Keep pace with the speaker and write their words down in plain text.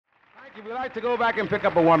If you'd like to go back and pick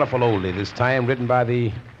up a wonderful oldie, this time written by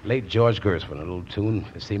the late George Gershwin, a little tune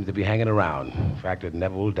that seems to be hanging around. In fact, it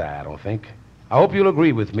never will die, I don't think. I hope you'll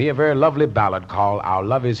agree with me, a very lovely ballad called Our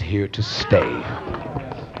Love Is Here to Stay.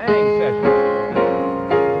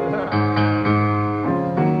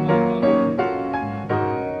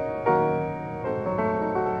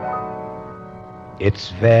 It's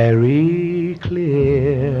very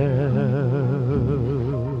clear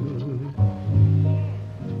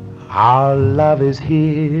our love is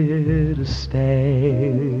here to stay.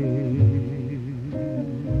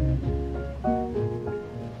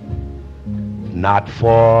 Not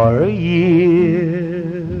for a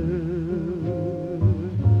year,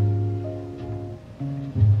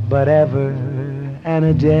 but ever and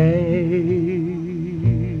a day.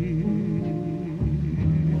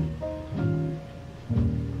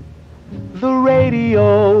 The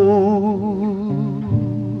radio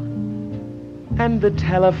and the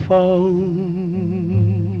telephone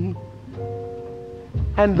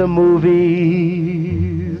and the movies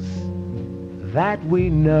that we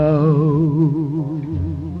know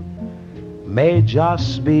may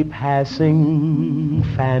just be passing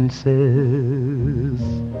fancies,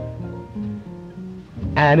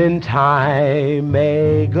 and in time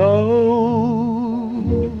may go.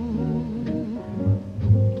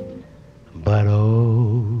 But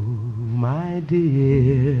oh, my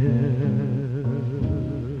dear,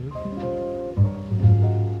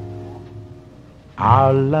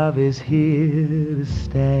 our love is here to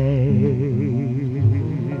stay.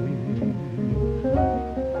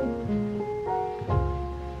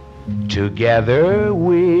 Together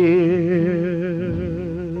we're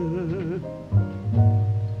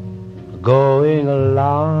going a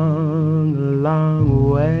long, long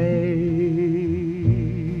way.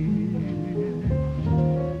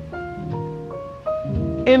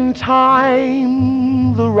 In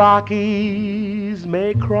time, the Rockies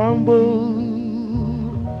may crumble,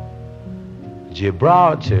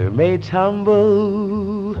 Gibraltar may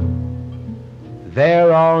tumble.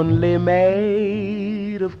 They're only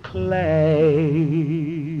made of clay,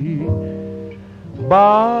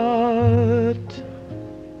 but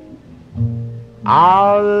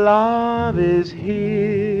our love is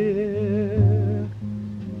here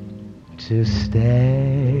to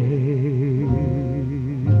stay.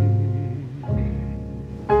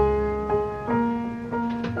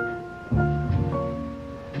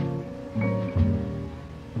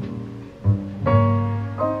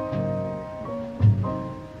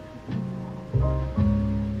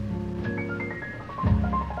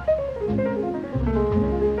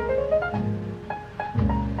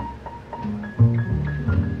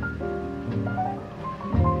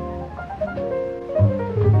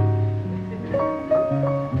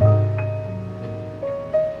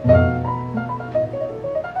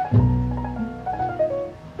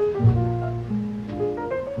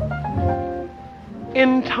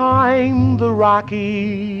 In time, the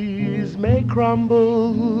Rockies may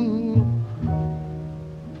crumble,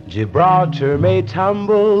 Gibraltar may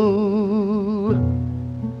tumble.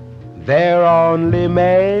 They're only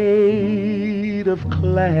made of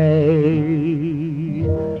clay,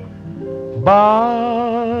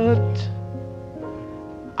 but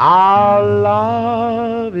our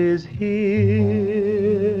love is here